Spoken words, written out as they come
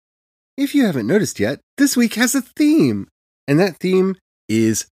If you haven't noticed yet, this week has a theme, and that theme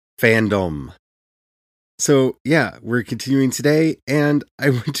is fandom. So, yeah, we're continuing today, and I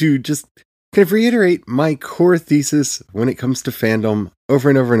want to just kind of reiterate my core thesis when it comes to fandom over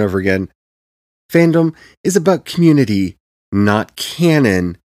and over and over again. Fandom is about community, not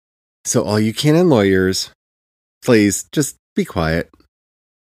canon. So all you canon lawyers, please just be quiet.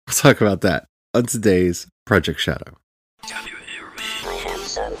 We'll talk about that on today's Project Shadow. Can you hear me? I have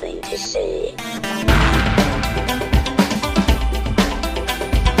something to say.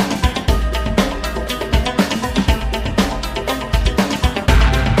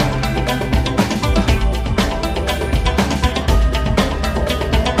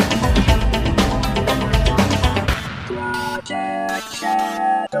 Project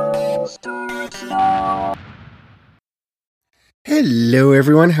Shadow starts now. Hello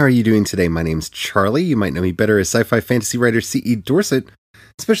everyone, how are you doing today? My name's Charlie. You might know me better as sci-fi fantasy writer C.E. Dorset,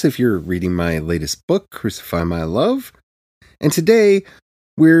 especially if you're reading my latest book, Crucify My Love. And today,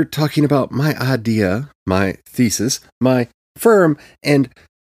 we're talking about my idea, my thesis, my firm and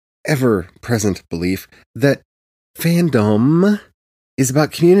ever-present belief that fandom is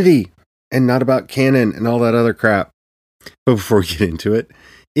about community and not about canon and all that other crap. But before we get into it,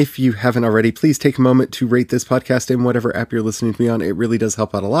 if you haven't already, please take a moment to rate this podcast in whatever app you're listening to me on. It really does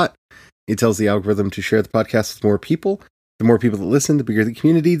help out a lot. It tells the algorithm to share the podcast with more people. The more people that listen, the bigger the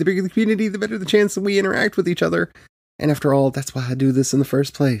community. The bigger the community, the better the chance that we interact with each other. And after all, that's why I do this in the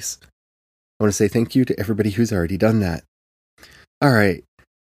first place. I want to say thank you to everybody who's already done that. All right.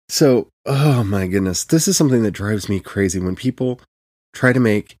 So, oh my goodness, this is something that drives me crazy when people try to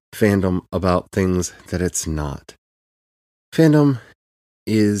make fandom about things that it's not. Fandom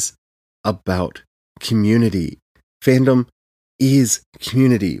is about community. Fandom is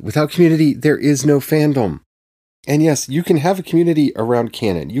community. Without community, there is no fandom. And yes, you can have a community around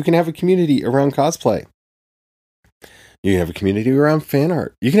canon. You can have a community around cosplay. You can have a community around fan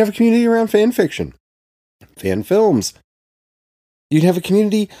art. You can have a community around fan fiction, fan films. You can have a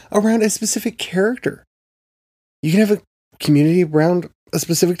community around a specific character. You can have a community around a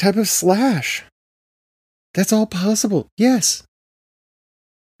specific type of slash. That's all possible, yes.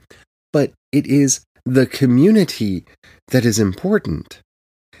 But it is the community that is important,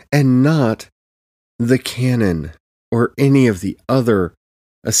 and not the canon or any of the other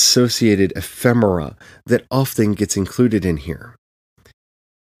associated ephemera that often gets included in here.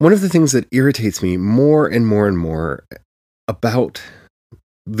 One of the things that irritates me more and more and more about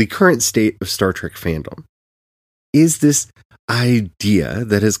the current state of Star Trek fandom is this idea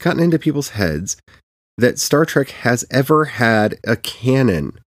that has gotten into people's heads that Star Trek has ever had a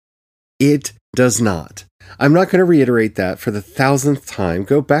canon. It does not. I'm not going to reiterate that for the 1000th time.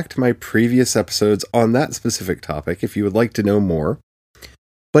 Go back to my previous episodes on that specific topic if you would like to know more.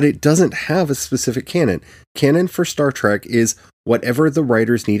 But it doesn't have a specific canon. Canon for Star Trek is whatever the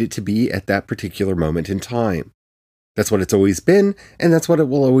writers need it to be at that particular moment in time. That's what it's always been, and that's what it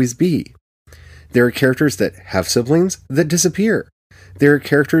will always be. There are characters that have siblings that disappear. There are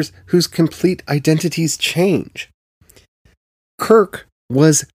characters whose complete identities change. Kirk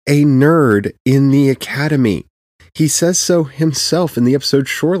was a nerd in the Academy. He says so himself in the episode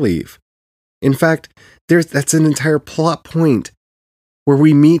Shore Leave. In fact, that's an entire plot point where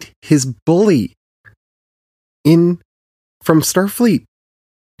we meet his bully from Starfleet.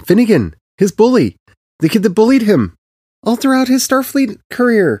 Finnegan, his bully. The kid that bullied him all throughout his Starfleet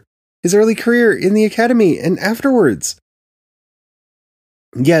career, his early career in the Academy and afterwards.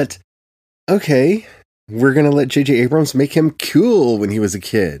 Yet, okay, we're going to let J.J. Abrams make him cool when he was a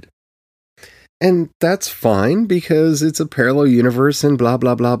kid. And that's fine because it's a parallel universe and blah,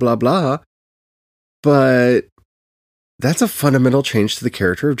 blah, blah, blah, blah. But that's a fundamental change to the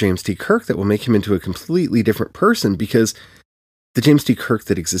character of James T. Kirk that will make him into a completely different person, because the James T. Kirk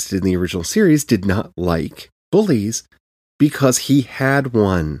that existed in the original series did not like bullies because he had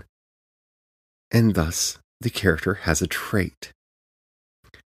one. And thus, the character has a trait.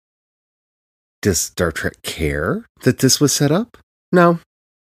 Does Star Trek care that this was set up? No.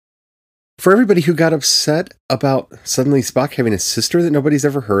 For everybody who got upset about suddenly Spock having a sister that nobody's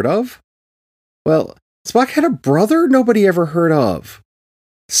ever heard of, well, Spock had a brother nobody ever heard of.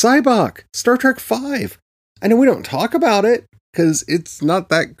 Cybok, Star Trek V. I know we don't talk about it because it's not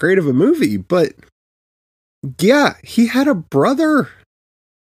that great of a movie, but yeah, he had a brother,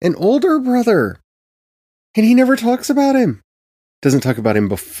 an older brother, and he never talks about him. Doesn't talk about him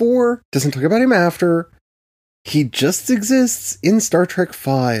before, doesn't talk about him after. He just exists in Star Trek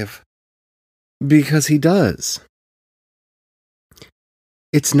V because he does.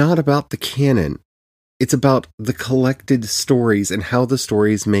 It's not about the canon. It's about the collected stories and how the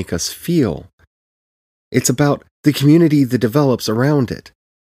stories make us feel. It's about the community that develops around it.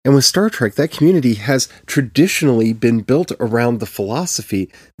 And with Star Trek, that community has traditionally been built around the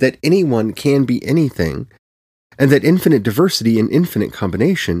philosophy that anyone can be anything, and that infinite diversity and infinite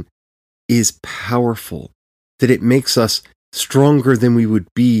combination is powerful, that it makes us stronger than we would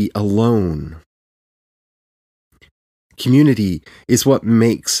be alone. Community is what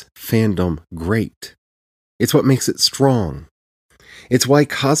makes fandom great. It's what makes it strong. It's why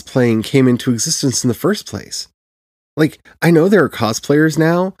cosplaying came into existence in the first place. Like, I know there are cosplayers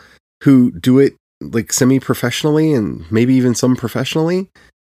now who do it like semi-professionally and maybe even some professionally,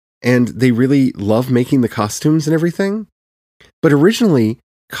 and they really love making the costumes and everything. But originally,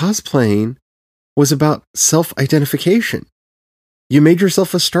 cosplaying was about self-identification. You made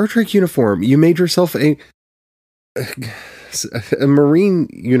yourself a Star Trek uniform. You made yourself a Marine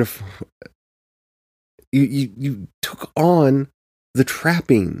uniform. You took on the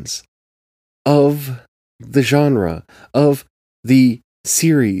trappings of the genre, of the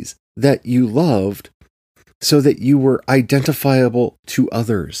series that you loved, so that you were identifiable to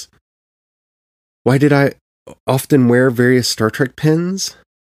others. Why did I often wear various Star Trek pins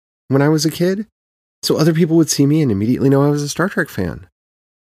when I was a kid? So other people would see me and immediately know I was a Star Trek fan.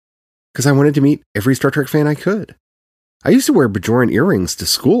 Because I wanted to meet every Star Trek fan I could. I used to wear Bajoran earrings to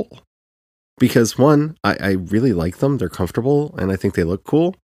school. Because one, I really like them, they're comfortable, and I think they look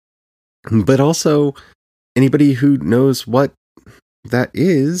cool. But also, anybody who knows what that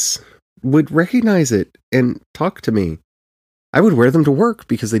is would recognize it and talk to me. I would wear them to work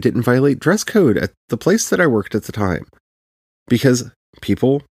because they didn't violate dress code at the place that I worked at the time. Because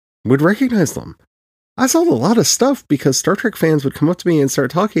people would recognize them. I sold a lot of stuff because Star Trek fans would come up to me and start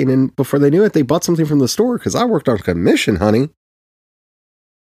talking, and before they knew it, they bought something from the store because I worked on commission, honey.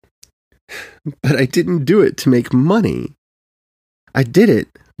 But I didn't do it to make money. I did it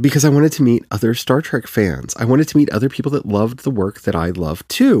because I wanted to meet other Star Trek fans. I wanted to meet other people that loved the work that I loved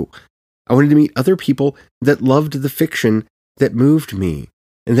too. I wanted to meet other people that loved the fiction that moved me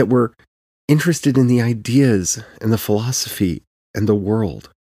and that were interested in the ideas and the philosophy and the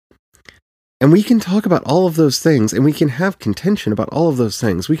world. And we can talk about all of those things, and we can have contention about all of those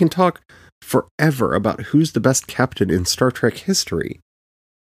things. We can talk forever about who's the best captain in Star Trek history.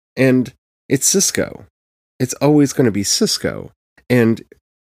 And it's Sisko. It's always going to be Sisko. And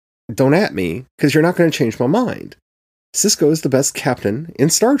don't at me, because you're not going to change my mind. Sisko is the best captain in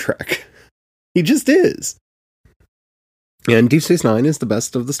Star Trek. He just is. And Deep Space Nine is the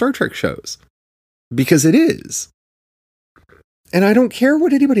best of the Star Trek shows. Because it is. And I don't care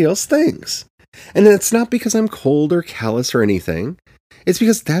what anybody else thinks. And it's not because I'm cold or callous or anything. It's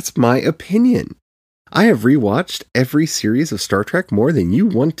because that's my opinion. I have rewatched every series of Star Trek more than you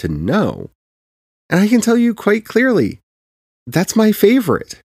want to know. And I can tell you quite clearly, that's my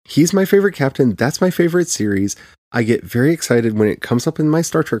favorite. He's my favorite captain. That's my favorite series. I get very excited when it comes up in my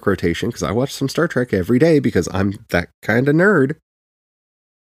Star Trek rotation because I watch some Star Trek every day because I'm that kind of nerd.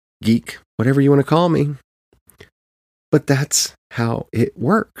 Geek, whatever you want to call me. But that's how it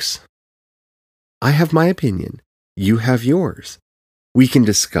works. I have my opinion. You have yours. We can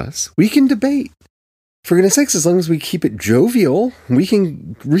discuss. We can debate. For goodness sakes, as long as we keep it jovial, we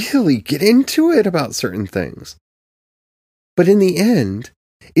can really get into it about certain things. But in the end,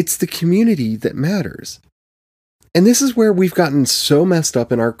 it's the community that matters. And this is where we've gotten so messed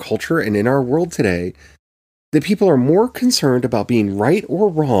up in our culture and in our world today that people are more concerned about being right or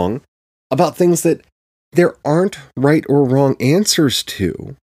wrong about things that there aren't right or wrong answers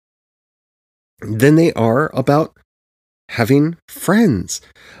to than they are about having friends,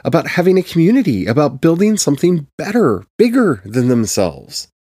 about having a community, about building something better, bigger than themselves.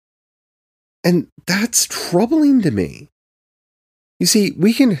 And that's troubling to me. You see,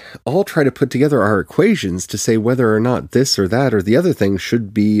 we can all try to put together our equations to say whether or not this or that or the other thing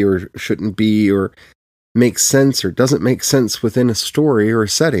should be or shouldn't be or makes sense or doesn't make sense within a story or a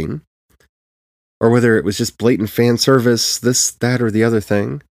setting, or whether it was just blatant fan service, this, that, or the other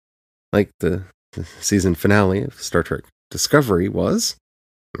thing, like the season finale of Star Trek Discovery was.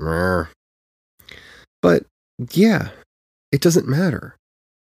 But yeah, it doesn't matter.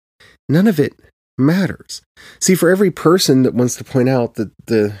 None of it matters. See, for every person that wants to point out that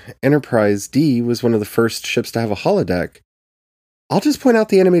the Enterprise D was one of the first ships to have a holodeck, I'll just point out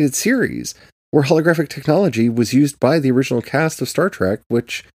the animated series, where holographic technology was used by the original cast of Star Trek,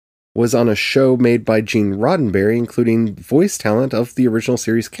 which was on a show made by Gene Roddenberry, including voice talent of the original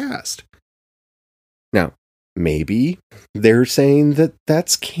series cast. Now, maybe they're saying that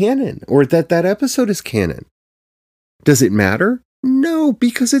that's canon, or that that episode is canon. Does it matter? No,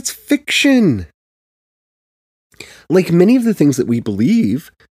 because it's fiction. Like many of the things that we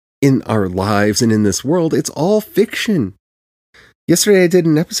believe in our lives and in this world, it's all fiction. Yesterday I did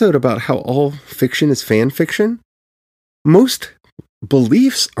an episode about how all fiction is fan fiction. Most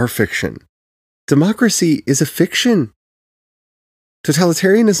beliefs are fiction. Democracy is a fiction.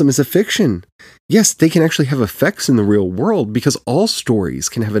 Totalitarianism is a fiction. Yes, they can actually have effects in the real world because all stories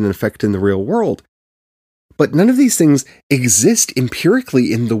can have an effect in the real world. But none of these things exist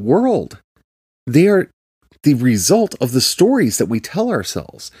empirically in the world. They are the result of the stories that we tell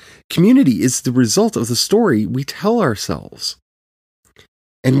ourselves. Community is the result of the story we tell ourselves.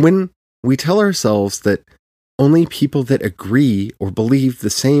 And when we tell ourselves that only people that agree or believe the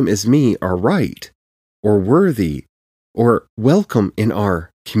same as me are right, or worthy, or welcome in our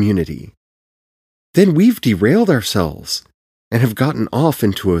community, then we've derailed ourselves and have gotten off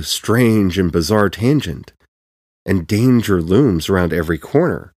into a strange and bizarre tangent, and danger looms around every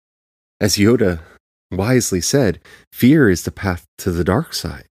corner. As Yoda wisely said, fear is the path to the dark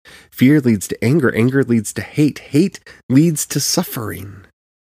side. Fear leads to anger, anger leads to hate, hate leads to suffering.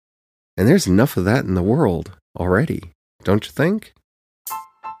 And there's enough of that in the world already, don't you think?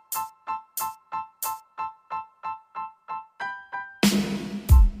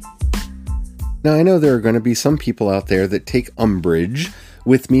 Now, I know there are going to be some people out there that take umbrage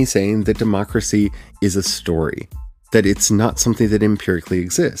with me saying that democracy is a story, that it's not something that empirically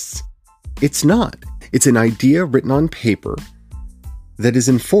exists. It's not. It's an idea written on paper that is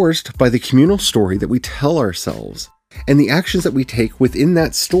enforced by the communal story that we tell ourselves and the actions that we take within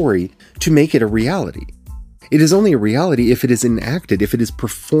that story to make it a reality. It is only a reality if it is enacted, if it is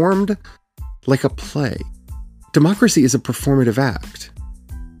performed like a play. Democracy is a performative act.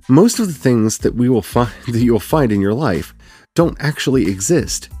 Most of the things that you'll find in your life don't actually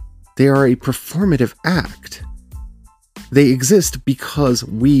exist. They are a performative act. They exist because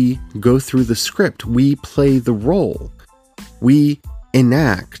we go through the script. We play the role. We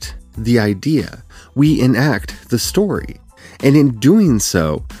enact the idea. We enact the story. And in doing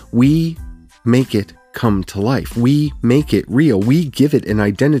so, we make it come to life. We make it real. We give it an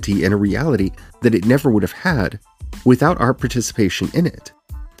identity and a reality that it never would have had without our participation in it.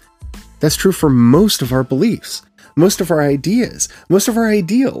 That's true for most of our beliefs, most of our ideas, most of our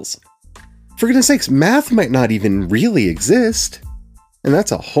ideals. For goodness sakes, math might not even really exist. And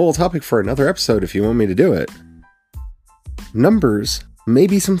that's a whole topic for another episode if you want me to do it. Numbers may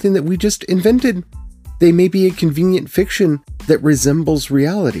be something that we just invented. They may be a convenient fiction that resembles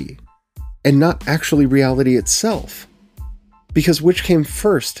reality, and not actually reality itself. Because which came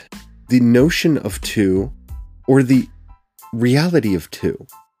first, the notion of two or the reality of two?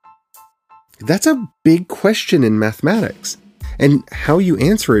 That's a big question in mathematics, and how you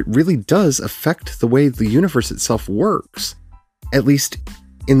answer it really does affect the way the universe itself works, at least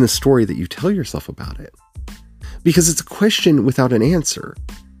in the story that you tell yourself about it. Because it's a question without an answer.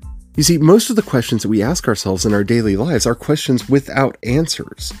 You see, most of the questions that we ask ourselves in our daily lives are questions without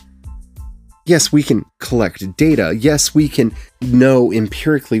answers. Yes, we can collect data. Yes, we can know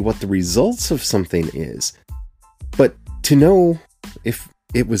empirically what the results of something is. But to know if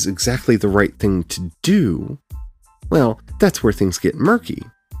it was exactly the right thing to do, well, that's where things get murky.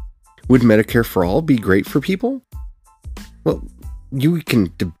 Would Medicare for all be great for people? Well, you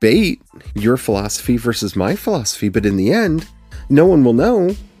can debate your philosophy versus my philosophy, but in the end, no one will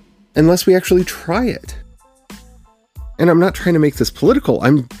know unless we actually try it. And I'm not trying to make this political,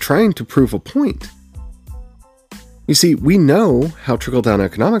 I'm trying to prove a point. You see, we know how trickle-down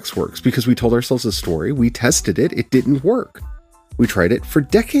economics works because we told ourselves a story, we tested it, it didn't work. We tried it for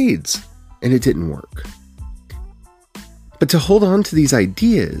decades, and it didn't work. But to hold on to these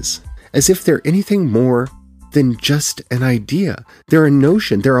ideas as if they're anything more than just an idea, they're a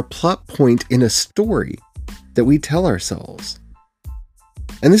notion, they're a plot point in a story that we tell ourselves.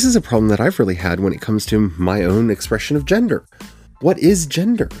 And this is a problem that I've really had when it comes to my own expression of gender. What is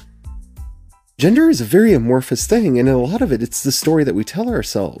gender? Gender is a very amorphous thing, and in a lot of it, it's the story that we tell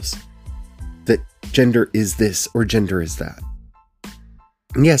ourselves that gender is this or gender is that.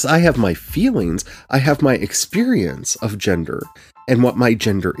 And yes, I have my feelings, I have my experience of gender and what my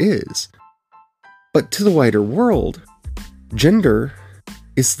gender is. But to the wider world, gender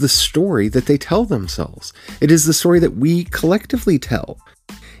is the story that they tell themselves. It is the story that we collectively tell.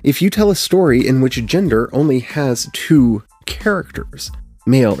 If you tell a story in which gender only has two characters,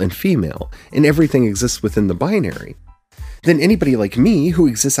 male and female, and everything exists within the binary, then anybody like me who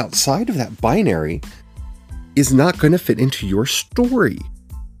exists outside of that binary is not going to fit into your story.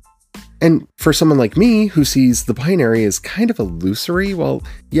 And for someone like me who sees the binary as kind of illusory, well,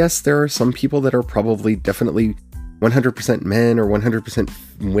 yes, there are some people that are probably definitely 100% men or 100%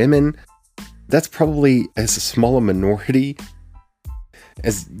 women. that's probably as small a minority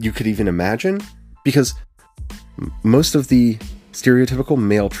as you could even imagine, because most of the stereotypical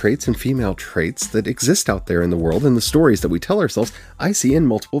male traits and female traits that exist out there in the world and the stories that we tell ourselves, I see in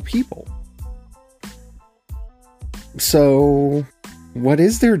multiple people. So, what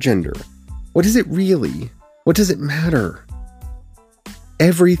is their gender? What is it really? What does it matter?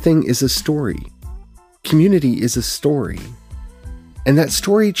 Everything is a story. Community is a story. And that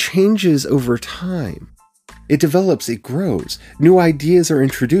story changes over time. It develops, it grows. New ideas are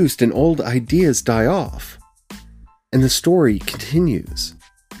introduced and old ideas die off. And the story continues.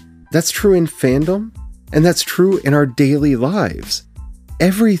 That's true in fandom, and that's true in our daily lives.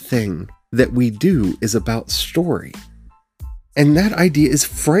 Everything that we do is about story. And that idea is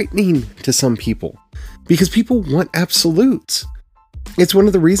frightening to some people, because people want absolutes. It's one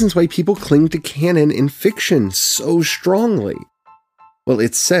of the reasons why people cling to canon in fiction so strongly. Well,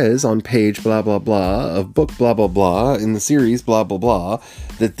 it says on page blah blah blah of book blah blah blah in the series blah blah blah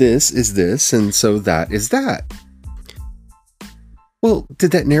that this is this and so that is that. Well,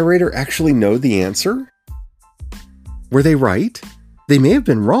 did that narrator actually know the answer? Were they right? They may have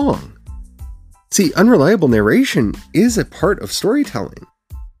been wrong. See, unreliable narration is a part of storytelling.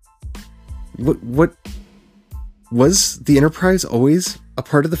 What was the Enterprise always a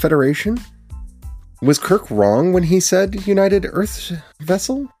part of the Federation? Was Kirk wrong when he said United Earth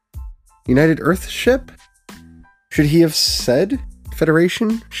Vessel? United Earth Ship? Should he have said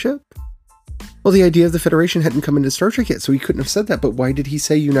Federation Ship? Well, the idea of the Federation hadn't come into Star Trek yet, so he couldn't have said that, but why did he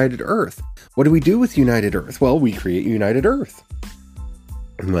say United Earth? What do we do with United Earth? Well, we create United Earth.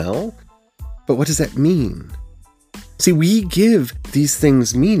 Well, but what does that mean? See, we give these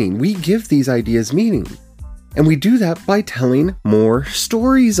things meaning. We give these ideas meaning. And we do that by telling more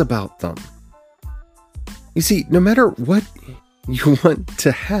stories about them. You see, no matter what you want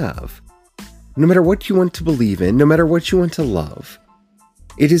to have, no matter what you want to believe in, no matter what you want to love,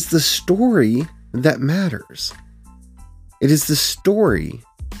 it is the story that matters. It is the story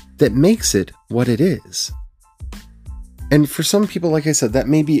that makes it what it is. And for some people, like I said, that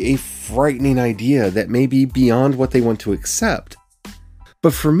may be a frightening idea, that may be beyond what they want to accept.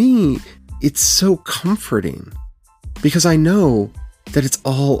 But for me, it's so comforting because I know that it's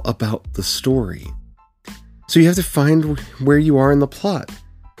all about the story. So you have to find where you are in the plot.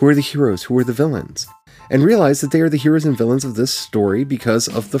 Who are the heroes? Who are the villains? And realize that they are the heroes and villains of this story because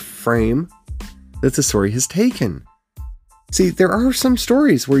of the frame that the story has taken. See, there are some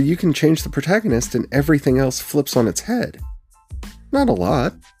stories where you can change the protagonist and everything else flips on its head. Not a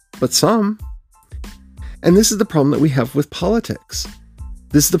lot, but some. And this is the problem that we have with politics.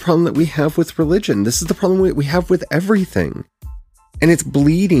 This is the problem that we have with religion. This is the problem we have with everything. And it's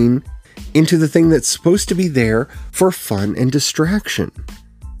bleeding into the thing that's supposed to be there for fun and distraction.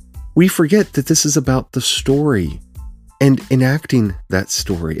 We forget that this is about the story and enacting that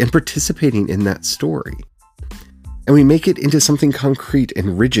story and participating in that story. And we make it into something concrete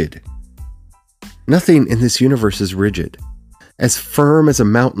and rigid. Nothing in this universe is rigid. As firm as a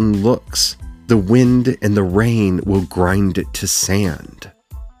mountain looks, the wind and the rain will grind it to sand.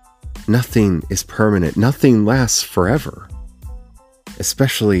 Nothing is permanent. Nothing lasts forever.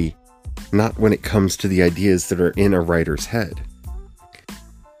 Especially not when it comes to the ideas that are in a writer's head.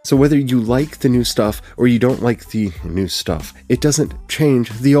 So whether you like the new stuff or you don't like the new stuff, it doesn't change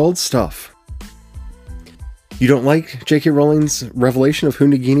the old stuff. You don't like J.K. Rowling's revelation of who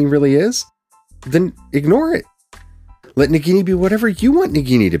Nagini really is? Then ignore it. Let Nagini be whatever you want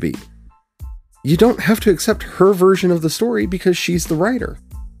Nagini to be. You don't have to accept her version of the story because she's the writer.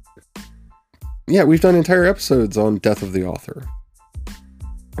 Yeah, we've done entire episodes on Death of the Author.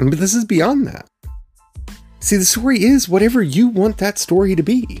 But this is beyond that. See, the story is whatever you want that story to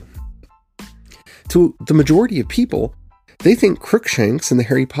be. To the majority of people, they think Crookshanks in the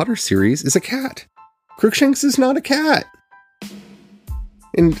Harry Potter series is a cat. Crookshanks is not a cat.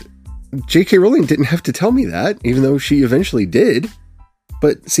 And J.K. Rowling didn't have to tell me that, even though she eventually did.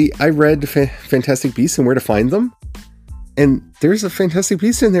 But see, I read Fantastic Beasts and Where to Find Them. And there's a Fantastic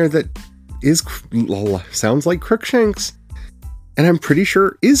Beast in there that sounds like Crookshanks. And I'm pretty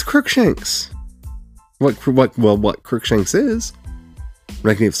sure is Crookshanks. What Crookshanks is. I'm not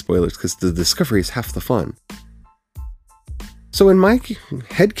going to give spoilers because the discovery is half the fun. So in my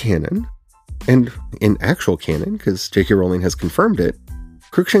head canon, and in actual canon, because J.K. Rowling has confirmed it,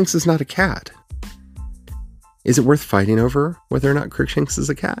 Crookshanks is not a cat. Is it worth fighting over whether or not Crookshanks is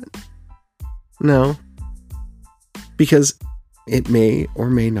a cat? No. Because it may or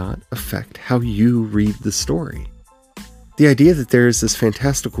may not affect how you read the story. The idea that there is this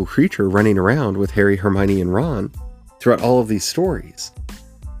fantastical creature running around with Harry, Hermione, and Ron throughout all of these stories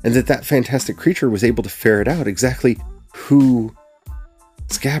and that fantastic creature was able to ferret out exactly who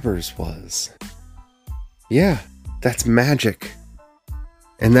Scabbers was. Yeah, that's magic.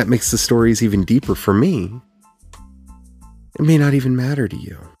 And that makes the stories even deeper for me. It may not even matter to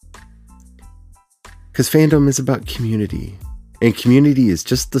you. Because fandom is about community. And community is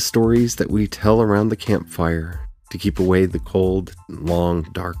just the stories that we tell around the campfire to keep away the cold, long,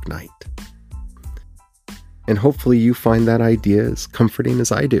 dark night. And hopefully you find that idea as comforting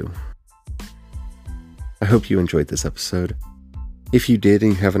as I do. I hope you enjoyed this episode. If you did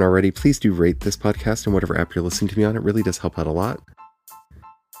and you haven't already, please do rate this podcast in whatever app you're listening to me on. It really does help out a lot.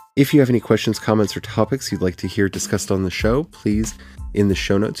 If you have any questions, comments, or topics you'd like to hear discussed on the show, please, in the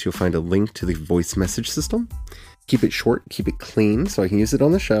show notes, you'll find a link to the voice message system. Keep it short, keep it clean, so I can use it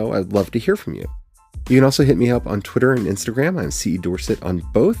on the show. I'd love to hear from you. You can also hit me up on Twitter and Instagram. I'm CE Dorset on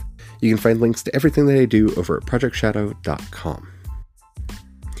both. You can find links to everything that I do over at projectshadow.com.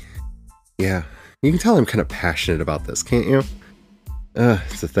 Yeah, you can tell I'm kind of passionate about this, can't you?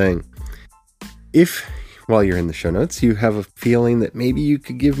 It's a thing. If, while you're in the show notes, you have a feeling that maybe you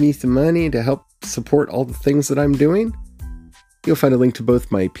could give me some money to help support all the things that I'm doing, you'll find a link to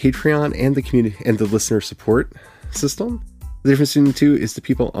both my Patreon and the community and the listener support system. The difference between the two is the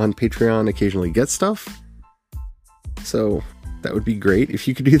people on Patreon occasionally get stuff. So that would be great if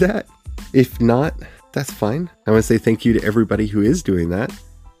you could do that. If not, that's fine. I want to say thank you to everybody who is doing that.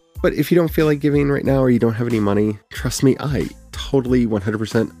 But if you don't feel like giving right now or you don't have any money, trust me, I totally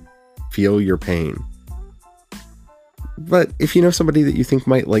 100% feel your pain. But if you know somebody that you think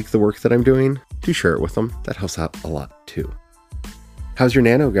might like the work that I'm doing, do share it with them. That helps out a lot too. How's your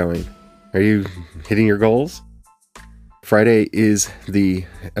nano going? Are you hitting your goals? Friday is the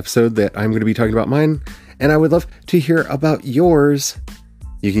episode that I'm going to be talking about mine, and I would love to hear about yours.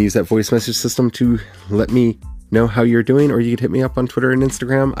 You can use that voice message system to let me know how you're doing, or you can hit me up on Twitter and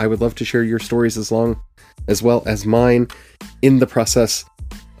Instagram. I would love to share your stories as well as mine in the process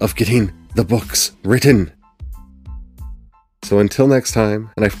of getting the books written. So until next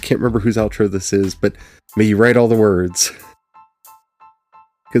time, and I can't remember whose outro this is, but may you write all the words.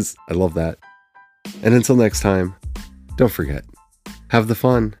 Because I love that. And until next time, don't forget, have the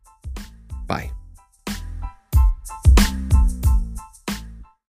fun. Bye.